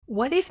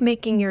What if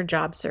making your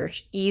job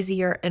search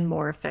easier and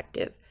more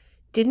effective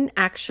didn't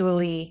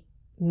actually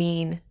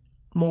mean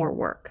more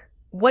work?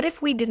 What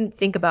if we didn't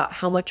think about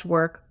how much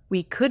work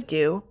we could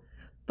do,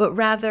 but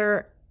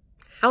rather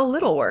how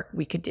little work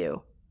we could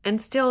do and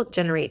still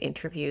generate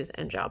interviews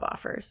and job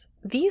offers?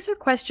 These are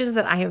questions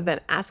that I have been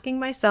asking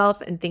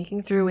myself and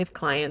thinking through with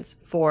clients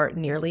for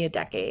nearly a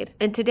decade.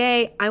 And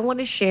today I want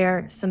to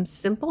share some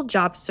simple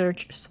job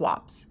search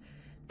swaps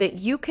that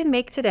you can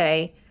make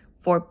today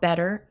for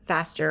better,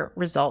 faster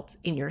results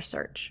in your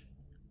search.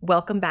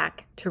 Welcome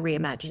back to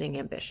Reimagining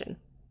Ambition.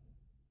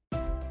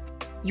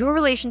 Your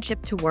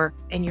relationship to work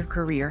and your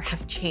career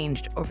have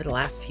changed over the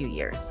last few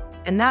years,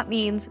 and that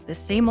means the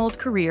same old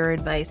career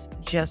advice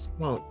just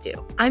won't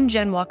do. I'm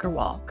Jen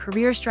Walker-Wall,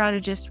 career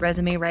strategist,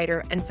 resume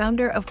writer, and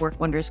founder of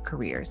WorkWonders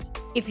Careers.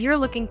 If you're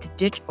looking to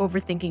ditch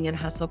overthinking and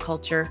hustle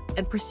culture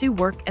and pursue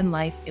work and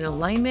life in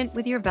alignment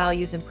with your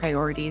values and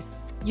priorities,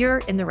 you're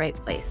in the right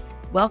place.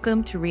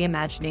 Welcome to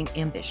Reimagining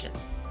Ambition.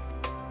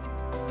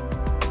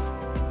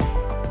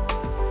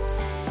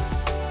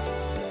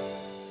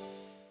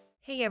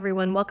 Hey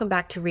everyone, welcome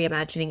back to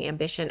Reimagining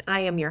Ambition. I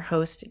am your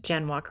host,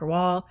 Jen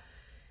Walker-Wall,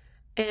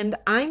 and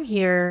I'm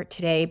here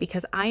today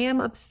because I am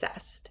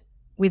obsessed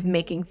with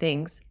making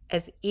things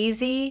as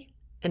easy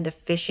and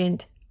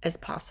efficient as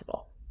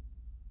possible.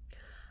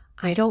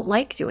 I don't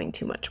like doing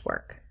too much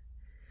work.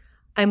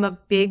 I'm a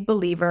big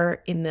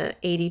believer in the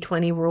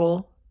 80-20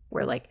 rule,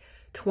 where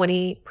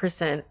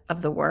 20%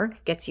 of the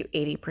work gets you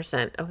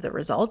 80% of the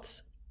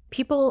results.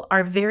 People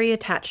are very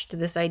attached to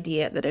this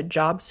idea that a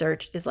job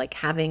search is like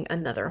having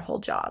another whole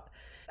job.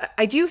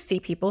 I do see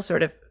people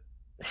sort of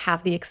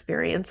have the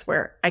experience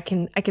where I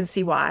can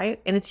see why,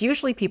 and it's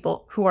usually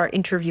people who are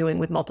interviewing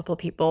with multiple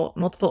people,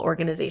 multiple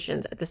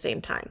organizations at the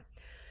same time.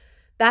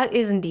 That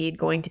is indeed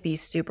going to be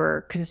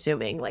super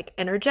consuming,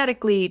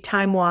 energetically,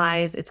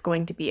 time-wise, it's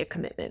going to be a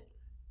commitment.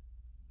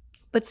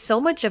 But so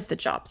much of the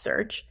job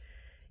search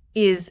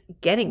is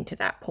getting to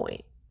that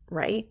point,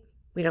 right?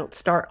 We don't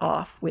start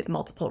off with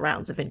multiple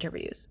rounds of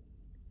interviews.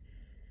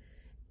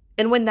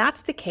 And when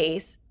that's the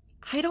case,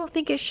 I don't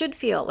think it should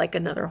feel like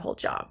another whole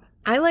job.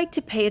 I like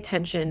to pay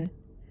attention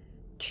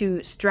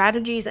to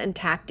strategies and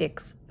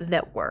tactics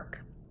that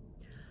work.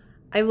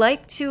 I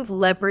like to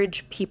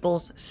leverage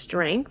people's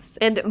strengths,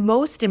 and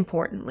most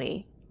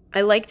importantly, I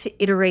like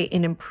to iterate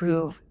and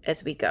improve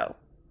as we go.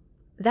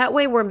 That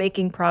way we're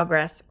making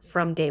progress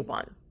from day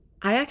one.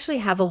 I actually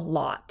have a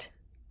lot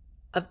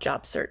of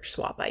job search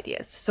swap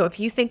ideas. So if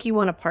you think you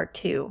want a part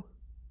 2,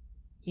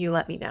 you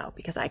let me know,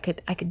 because I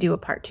could do a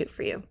part 2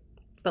 for you.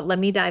 But let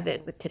me dive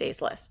in with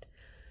today's list.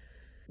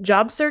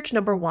 Job search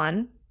number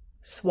 1,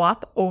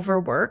 swap over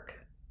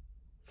work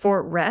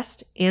for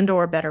rest and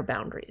or better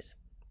boundaries.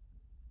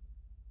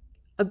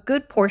 A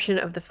good portion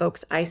of the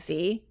folks I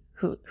see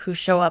who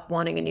show up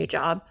wanting a new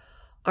job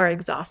are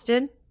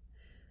exhausted,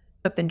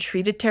 have been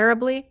treated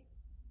terribly,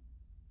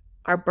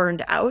 are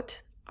burned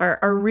out,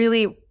 are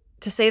really,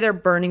 to say they're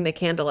burning the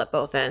candle at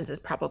both ends is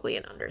probably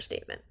an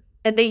understatement.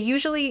 And they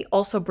usually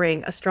also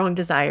bring a strong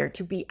desire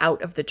to be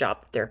out of the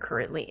job that they're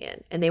currently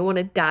in, and they want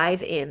to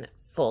dive in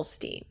full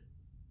steam.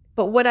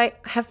 But what I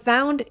have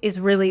found is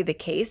really the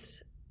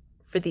case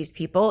for these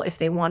people. If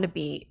they want to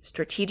be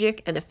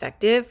strategic and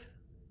effective,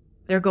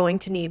 they're going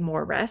to need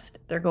more rest.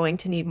 They're going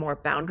to need more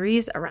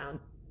boundaries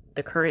around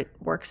the current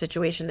work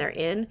situation they're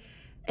in,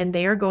 and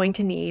they are going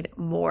to need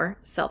more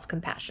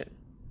self-compassion.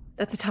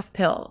 That's a tough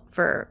pill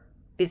for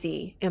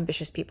busy,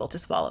 ambitious people to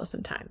swallow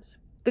sometimes.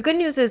 The good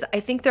news is I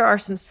think there are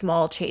some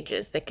small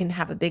changes that can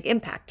have a big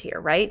impact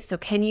here, right? So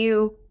can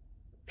you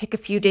pick a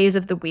few days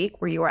of the week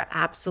where you are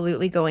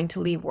absolutely going to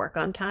leave work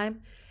on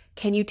time?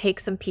 Can you take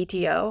some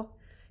PTO?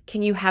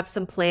 Can you have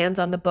some plans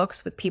on the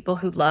books with people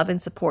who love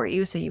and support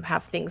you so you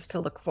have things to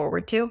look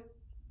forward to?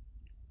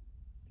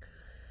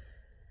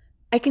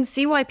 I can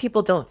see why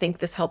people don't think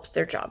this helps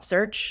their job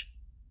search,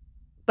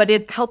 but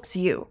it helps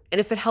you.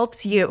 And if it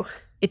helps you,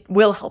 it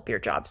will help your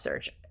job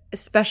search,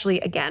 especially,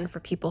 again,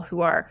 for people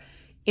who are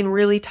in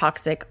really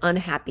toxic,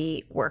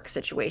 unhappy work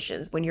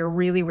situations when you're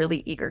really,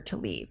 really eager to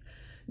leave.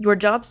 Your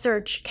job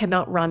search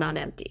cannot run on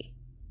empty.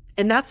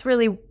 And that's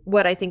really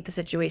what I think the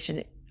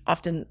situation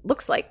often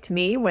looks like to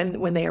me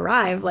when they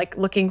arrive,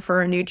 looking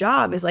for a new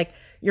job is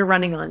you're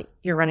running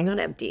on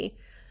empty.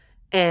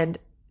 And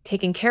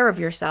taking care of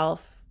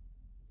yourself,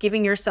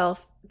 giving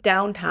yourself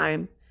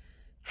downtime,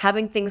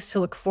 having things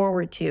to look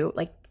forward to,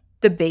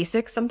 the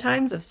basics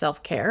sometimes of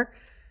self-care,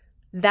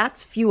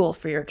 that's fuel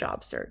for your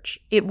job search.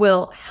 It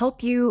will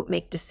help you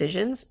make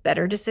decisions,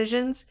 better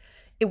decisions.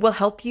 It will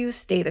help you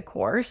stay the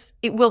course.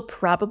 It will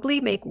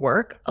probably make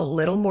work a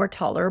little more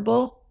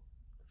tolerable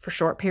for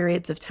short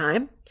periods of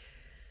time.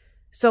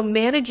 So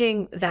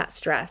managing that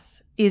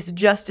stress is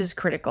just as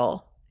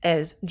critical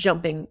as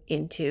jumping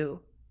into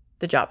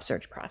the job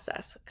search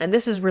process. And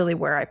this is really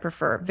where I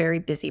prefer very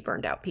busy,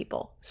 burned out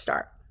people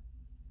start.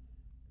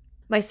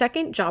 My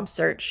second job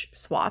search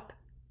swap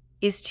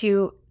is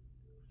to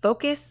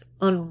focus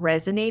on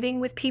resonating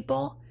with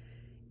people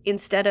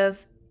instead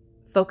of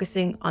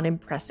focusing on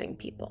impressing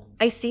people.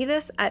 I see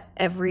this at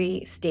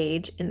every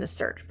stage in the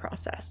search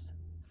process.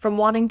 From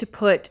wanting to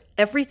put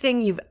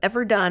everything you've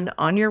ever done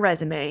on your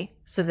resume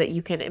so that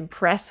you can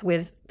impress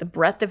with the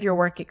breadth of your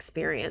work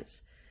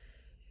experience,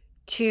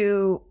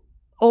 to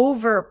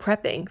over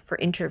prepping for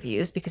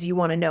interviews because you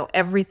want to know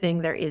everything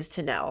there is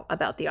to know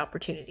about the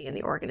opportunity in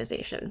the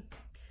organization.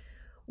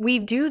 We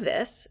do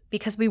this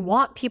because we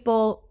want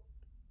people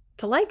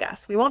to like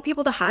us. We want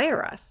people to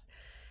hire us.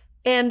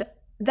 And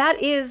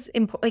that is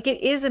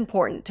it is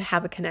important to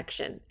have a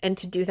connection and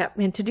to do that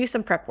and to do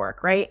some prep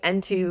work, right?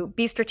 And to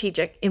be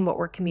strategic in what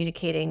we're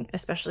communicating,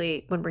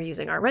 especially when we're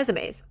using our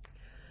resumes.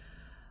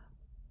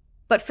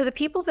 But for the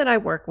people that I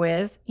work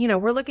with,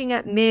 we're looking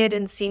at mid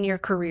and senior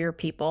career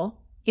people.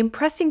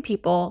 Impressing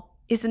people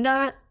is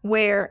not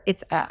where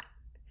it's at.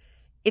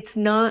 It's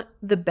not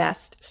the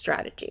best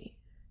strategy.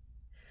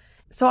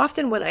 So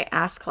often when I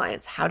ask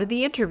clients, how did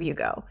the interview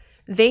go?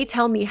 They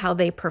tell me how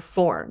they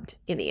performed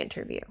in the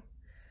interview.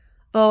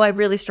 Oh, I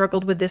really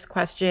struggled with this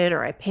question,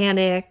 or I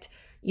panicked,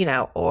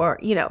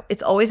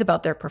 it's always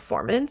about their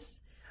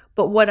performance.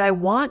 But what I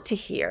want to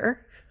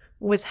hear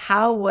was,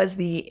 how was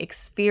the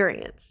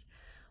experience?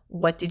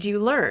 What did you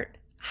learn?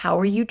 How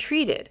were you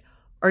treated?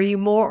 Are you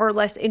more or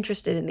less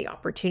interested in the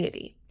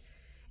opportunity?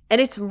 And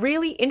it's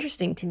really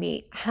interesting to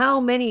me how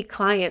many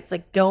clients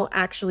don't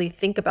actually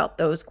think about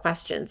those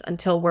questions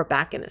until we're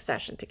back in a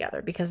session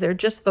together, because they're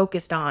just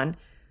focused on,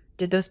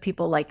 did those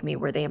people like me?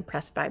 Were they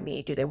impressed by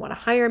me? Do they want to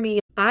hire me?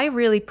 I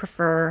really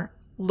prefer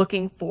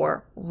looking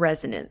for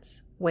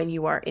resonance when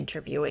you are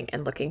interviewing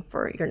and looking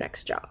for your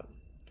next job.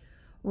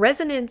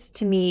 Resonance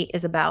to me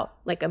is about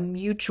a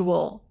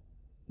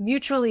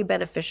mutually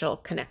beneficial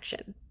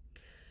connection.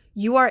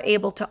 You are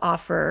able to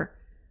offer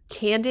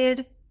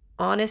candid,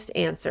 honest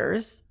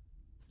answers,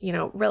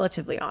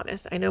 relatively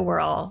honest. I know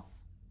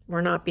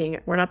we're not being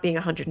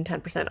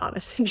 110%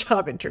 honest in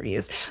job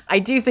interviews. I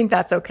do think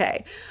that's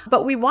okay.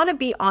 But we want to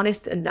be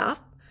honest enough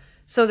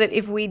so that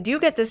if we do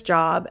get this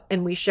job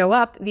and we show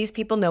up, these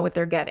people know what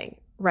they're getting,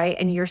 right?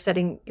 And you're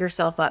setting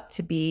yourself up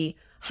to be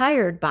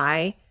hired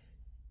by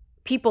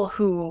people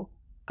who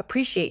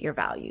appreciate your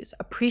values,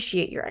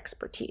 appreciate your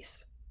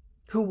expertise,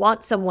 who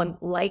want someone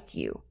like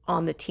you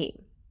on the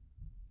team.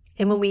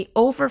 And when we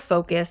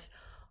over-focus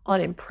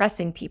on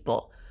impressing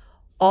people,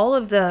 all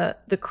of the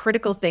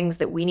critical things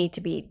that we need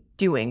to be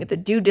doing, the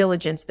due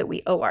diligence that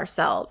we owe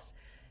ourselves,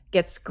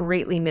 gets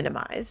greatly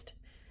minimized.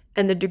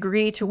 And the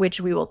degree to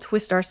which we will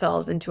twist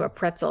ourselves into a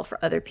pretzel for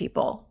other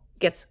people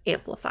gets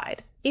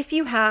amplified. If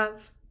you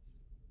have,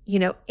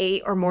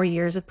 8 or more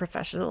years of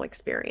professional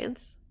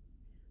experience,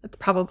 that's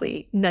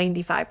probably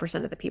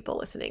 95% of the people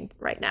listening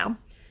right now.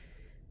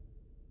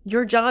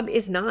 Your job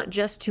is not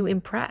just to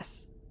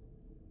impress.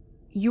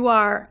 You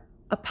are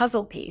a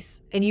puzzle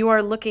piece, and you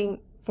are looking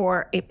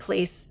for a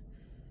place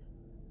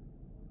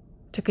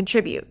to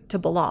contribute, to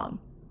belong.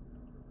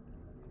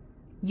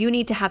 You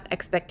need to have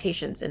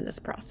expectations in this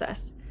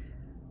process.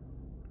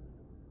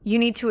 You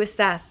need to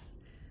assess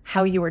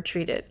how you were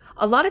treated.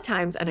 A lot of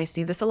times, and I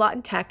see this a lot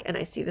in tech and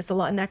I see this a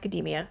lot in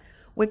academia,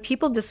 when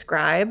people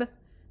describe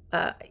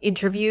an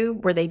interview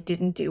where they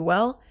didn't do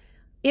well,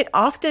 it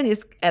often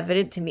is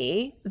evident to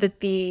me that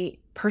the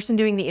person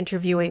doing the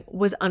interviewing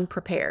was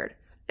unprepared.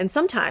 And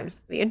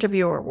sometimes the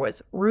interviewer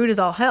was rude as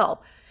all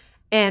hell.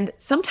 And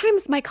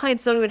sometimes my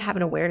clients don't even have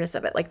an awareness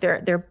of it.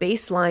 Their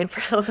baseline for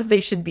how they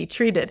should be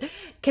treated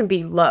can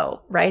be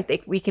low,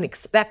 right? We can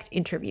expect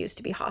interviews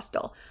to be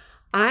hostile.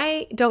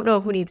 I don't know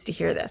who needs to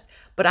hear this,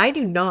 but I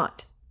do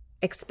not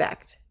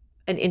expect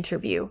an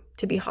interview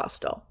to be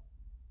hostile,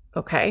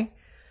 okay?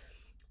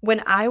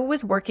 When I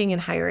was working in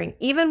hiring,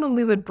 even when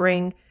we would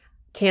bring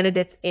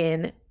candidates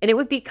in and it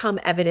would become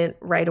evident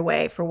right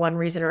away for one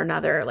reason or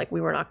another,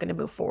 we were not going to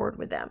move forward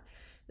with them,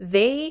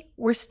 they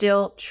were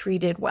still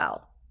treated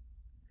well.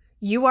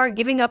 You are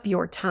giving up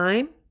your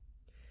time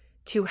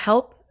to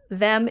help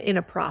them in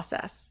a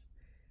process.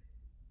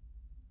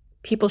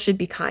 People should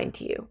be kind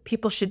to you.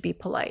 People should be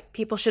polite.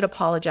 People should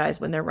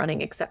apologize when they're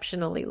running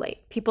exceptionally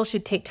late. People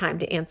should take time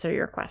to answer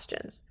your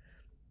questions.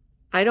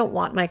 I don't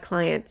want my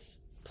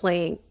clients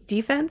playing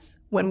defense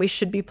when we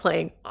should be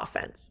playing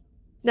offense.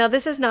 Now,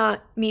 this is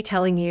not me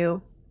telling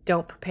you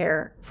don't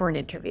prepare for an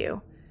interview,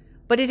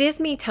 but it is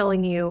me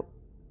telling you,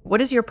 what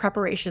does your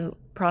preparation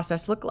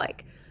process look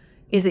like?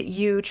 Is it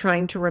you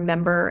trying to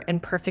remember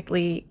and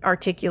perfectly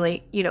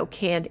articulate,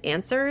 canned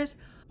answers?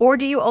 Or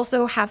do you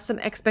also have some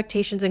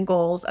expectations and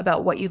goals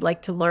about what you'd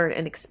like to learn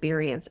and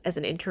experience as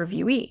an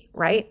interviewee,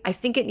 right? I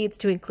think it needs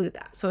to include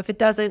that. So if it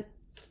doesn't,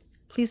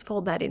 please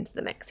fold that into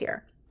the mix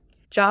here.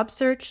 Job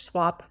search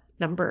swap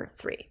number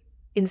 3.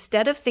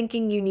 Instead of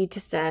thinking you need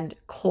to send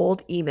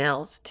cold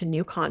emails to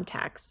new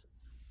contacts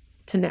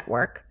to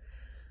network,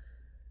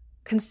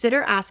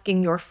 consider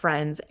asking your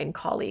friends and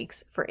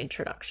colleagues for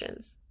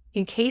introductions.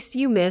 In case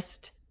you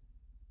missed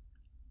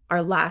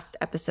our last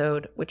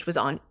episode, which was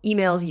on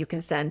emails you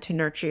can send to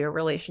nurture your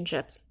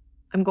relationships,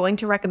 I'm going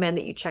to recommend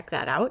that you check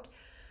that out.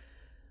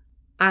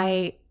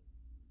 I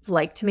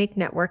like to make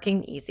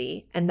networking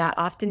easy, and that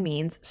often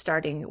means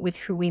starting with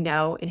who we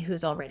know and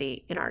who's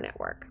already in our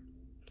network.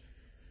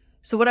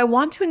 So what I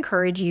want to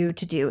encourage you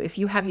to do, if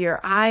you have your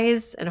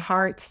eyes and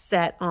heart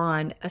set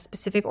on a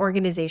specific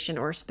organization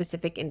or a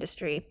specific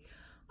industry,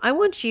 I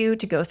want you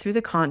to go through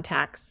the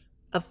contacts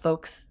of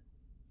folks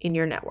in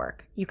your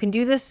network. You can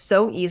do this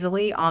so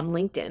easily on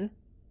LinkedIn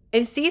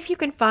and see if you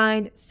can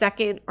find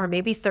second or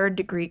maybe third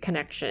degree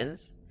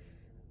connections.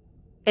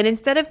 And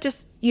instead of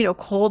just,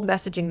 cold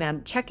messaging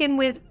them, check in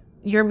with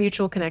your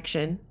mutual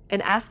connection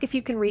and ask if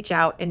you can reach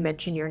out and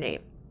mention your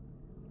name.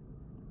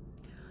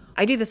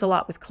 I do this a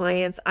lot with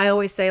clients. I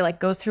always say,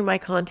 go through my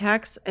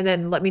contacts and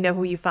then let me know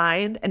who you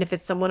find. And if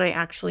it's someone I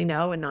actually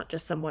know and not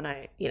just someone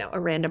a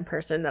random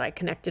person that I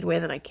connected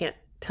with and I can't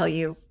tell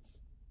you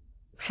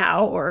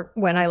how or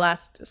when I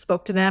last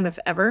spoke to them, if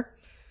ever,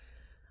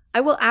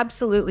 I will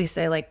absolutely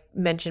say,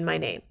 mention my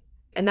name.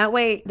 And that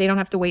way they don't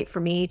have to wait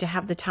for me to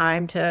have the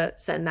time to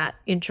send that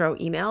intro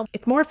email.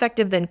 It's more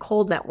effective than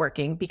cold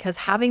networking because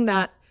having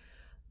that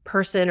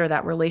person or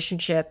that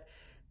relationship,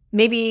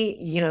 maybe,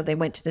 they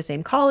went to the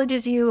same college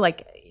as you,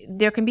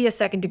 there can be a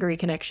second degree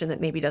connection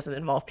that maybe doesn't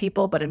involve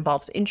people, but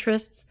involves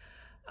interests,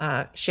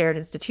 shared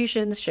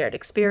institutions, shared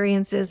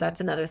experiences.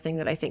 That's another thing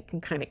that I think can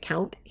kind of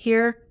count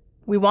here.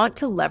 We want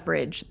to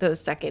leverage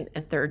those second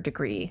and third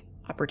degree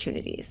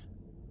opportunities.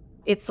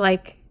 It's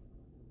like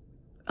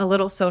a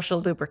little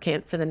social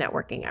lubricant for the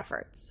networking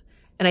efforts.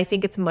 And I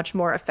think it's much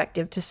more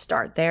effective to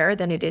start there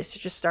than it is to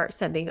just start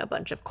sending a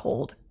bunch of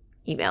cold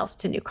emails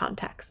to new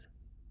contacts.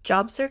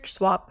 Job search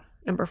swap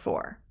number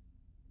 4.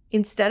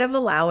 Instead of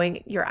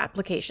allowing your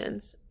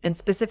applications, and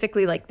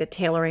specifically the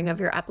tailoring of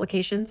your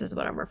applications is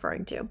what I'm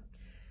referring to,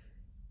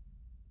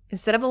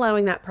 instead of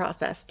allowing that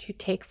process to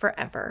take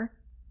forever,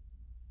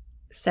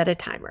 set a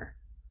timer.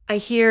 I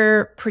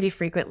hear pretty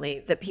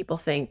frequently that people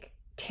think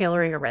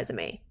tailoring a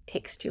resume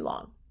takes too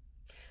long.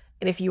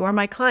 And if you are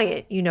my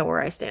client, you know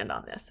where I stand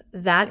on this.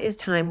 That is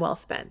time well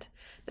spent.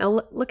 Now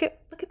look at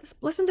this,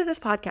 listen to this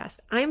podcast.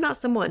 I am not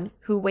someone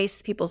who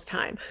wastes people's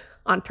time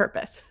on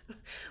purpose.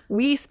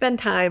 We spend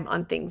time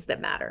on things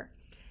that matter.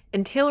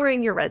 And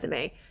tailoring your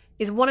resume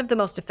is one of the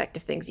most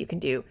effective things you can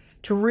do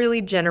to really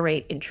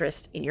generate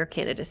interest in your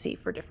candidacy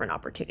for different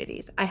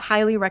opportunities. I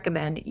highly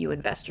recommend you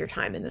invest your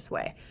time in this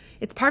way.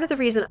 It's part of the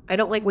reason I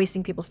don't like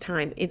wasting people's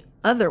time in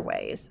other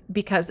ways,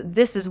 because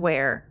this is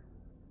where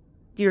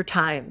your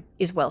time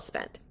is well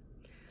spent.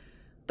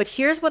 But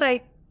here's what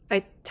I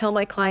tell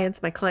my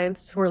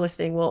clients who are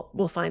listening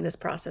will find this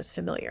process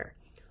familiar.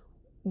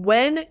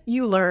 When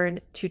you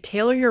learn to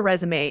tailor your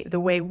resume the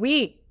way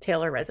we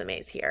tailor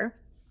resumes here,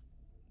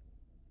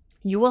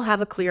 you will have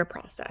a clear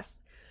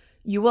process.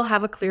 You will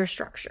have a clear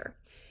structure.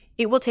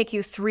 It will take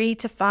you 3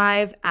 to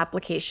 5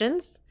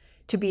 applications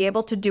to be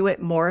able to do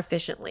it more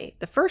efficiently.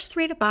 The first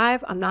 3 to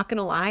 5, I'm not going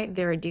to lie,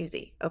 they're a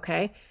doozy,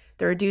 okay?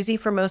 They're a doozy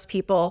for most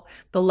people.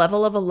 The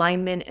level of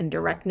alignment and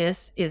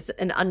directness is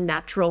an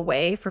unnatural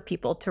way for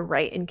people to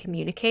write and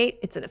communicate.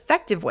 It's an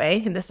effective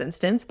way in this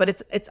instance, but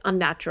it's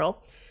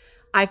unnatural.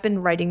 I've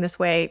been writing this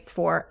way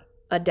for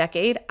a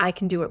decade. I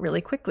can do it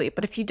really quickly.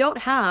 But if you don't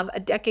have a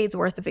decade's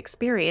worth of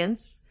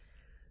experience,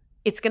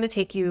 it's going to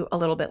take you a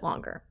little bit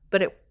longer.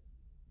 But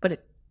it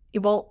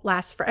won't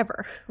last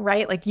forever,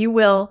 right? You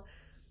will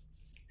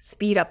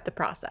speed up the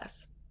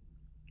process.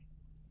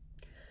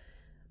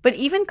 But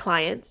even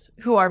clients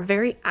who are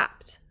very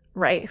apt,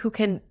 right, who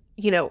can,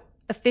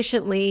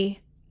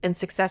 efficiently and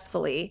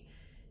successfully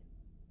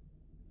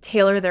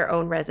tailor their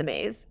own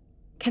resumes,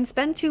 can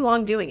spend too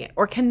long doing it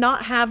or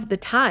cannot have the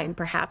time,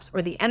 perhaps,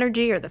 or the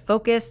energy or the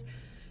focus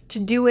to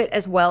do it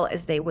as well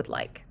as they would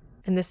like.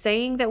 And the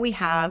saying that we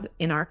have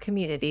in our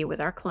community with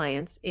our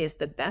clients is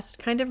the best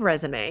kind of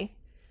resume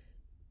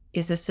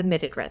is a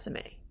submitted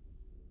resume.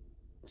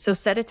 So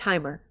set a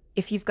timer.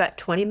 If you've got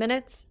 20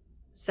 minutes,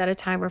 set a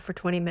timer for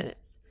 20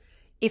 minutes.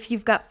 If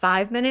you've got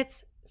 5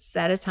 minutes,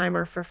 set a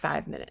timer for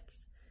 5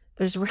 minutes.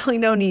 There's really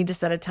no need to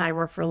set a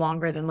timer for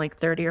longer than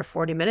 30 or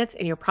 40 minutes.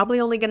 And you're probably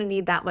only going to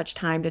need that much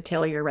time to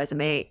tailor your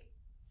resume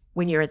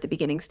when you're at the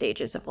beginning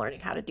stages of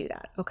learning how to do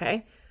that.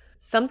 Okay.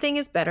 Something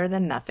is better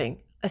than nothing.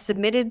 A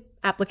submitted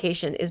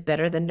application is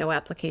better than no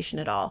application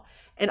at all.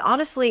 And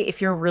honestly,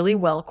 if you're really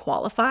well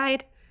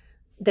qualified,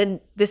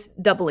 then this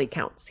doubly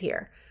counts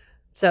here.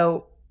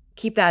 So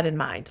keep that in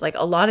mind.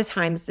 A lot of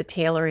times the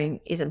tailoring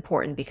is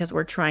important because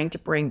we're trying to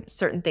bring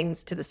certain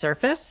things to the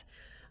surface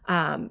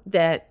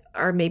that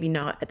are maybe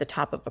not at the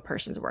top of a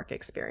person's work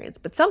experience.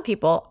 But some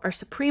people are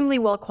supremely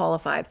well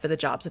qualified for the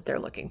jobs that they're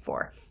looking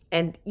for.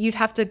 And you'd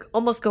have to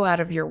almost go out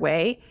of your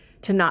way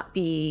to not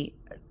be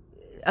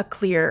a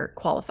clear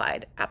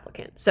qualified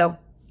applicant. So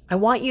I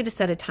want you to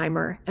set a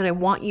timer and I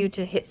want you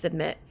to hit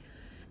submit.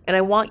 And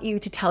I want you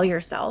to tell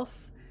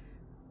yourself,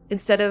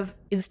 instead of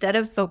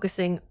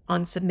focusing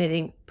on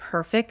submitting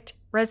perfect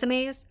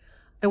resumes,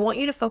 I want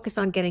you to focus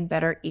on getting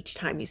better each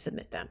time you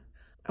submit them.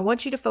 I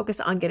want you to focus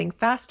on getting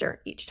faster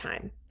each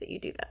time that you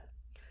do that.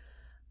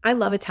 I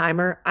love a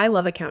timer. I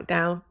love a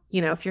countdown.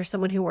 If you're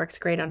someone who works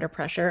great under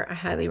pressure, I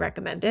highly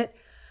recommend it.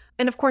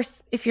 And of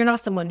course, if you're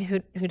not someone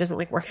who doesn't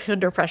like working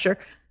under pressure,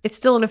 it's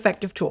still an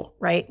effective tool,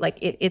 right? Like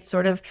it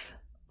sort of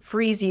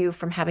frees you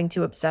from having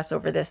to obsess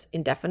over this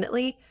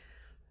indefinitely.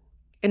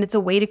 And it's a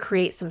way to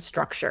create some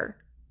structure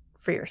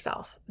for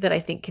yourself that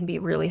I think can be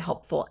really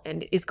helpful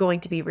and is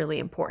going to be really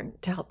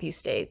important to help you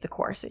stay the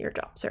course in your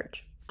job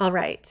search. All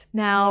right.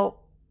 Now,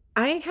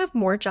 I have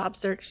more job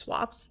search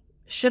swaps.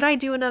 Should I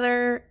do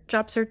another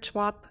job search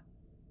swap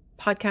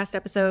podcast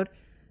episode?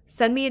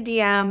 Send me a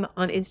DM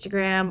on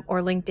Instagram or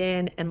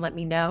LinkedIn and let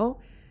me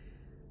know.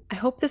 I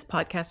hope this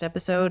podcast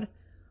episode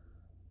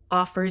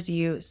offers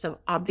you some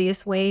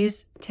obvious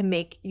ways to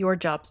make your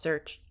job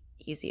search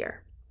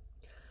easier.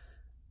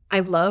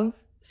 I love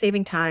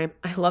saving time.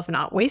 I love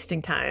not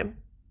wasting time.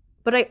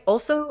 But I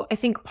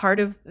think part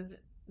of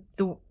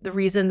the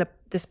reason that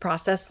this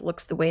process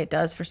looks the way it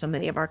does for so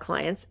many of our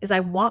clients is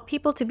I want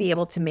people to be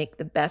able to make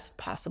the best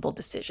possible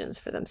decisions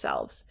for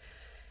themselves.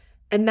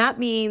 And that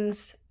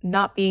means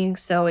not being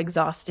so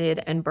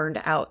exhausted and burned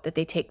out that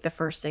they take the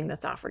first thing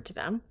that's offered to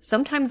them.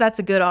 Sometimes that's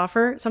a good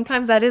offer.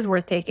 Sometimes that is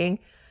worth taking,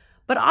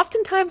 but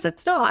oftentimes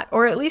it's not,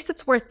 or at least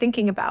it's worth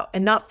thinking about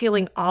and not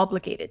feeling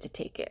obligated to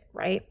take it,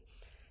 right?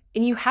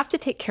 And you have to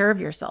take care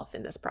of yourself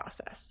in this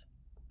process.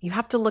 You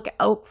have to look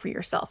out for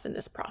yourself in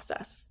this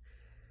process.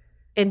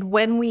 And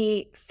when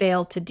we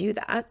fail to do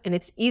that, and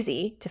it's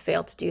easy to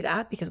fail to do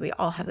that because we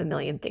all have a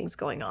million things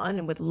going on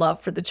and would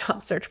love for the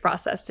job search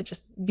process to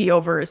just be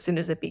over as soon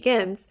as it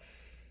begins,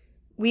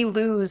 we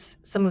lose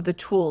some of the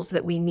tools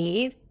that we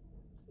need.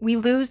 We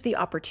lose the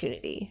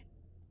opportunity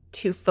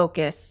to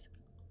focus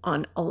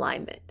on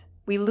alignment.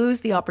 We lose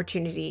the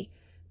opportunity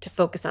to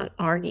focus on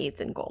our needs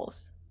and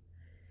goals.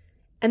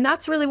 And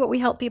that's really what we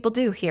help people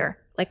do here.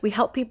 Like we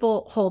help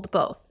people hold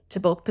both, to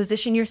both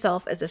position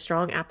yourself as a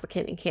strong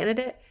applicant and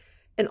candidate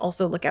and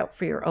also look out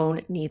for your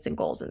own needs and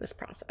goals in this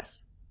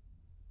process.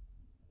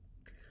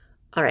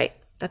 All right,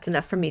 that's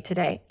enough from me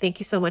today. Thank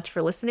you so much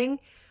for listening.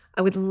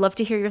 I would love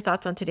to hear your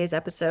thoughts on today's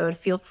episode.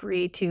 Feel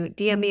free to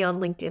DM me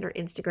on LinkedIn or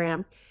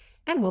Instagram,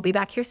 and we'll be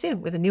back here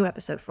soon with a new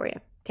episode for you.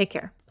 Take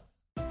care.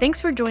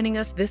 Thanks for joining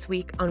us this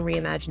week on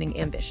Reimagining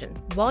Ambition.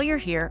 While you're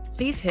here,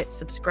 please hit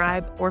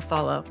subscribe or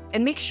follow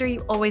and make sure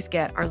you always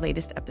get our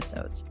latest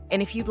episodes.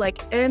 And if you'd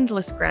like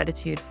endless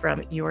gratitude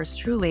from yours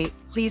truly,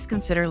 please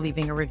consider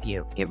leaving a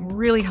review. It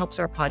really helps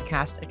our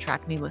podcast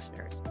attract new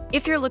listeners.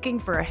 If you're looking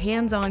for a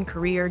hands-on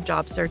career,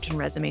 job search, and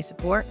resume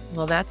support,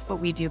 well, that's what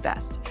we do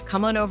best.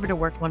 Come on over to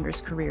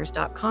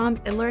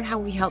workwonderscareers.com and learn how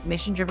we help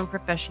mission-driven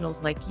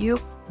professionals like you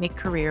make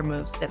career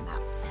moves that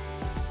matter.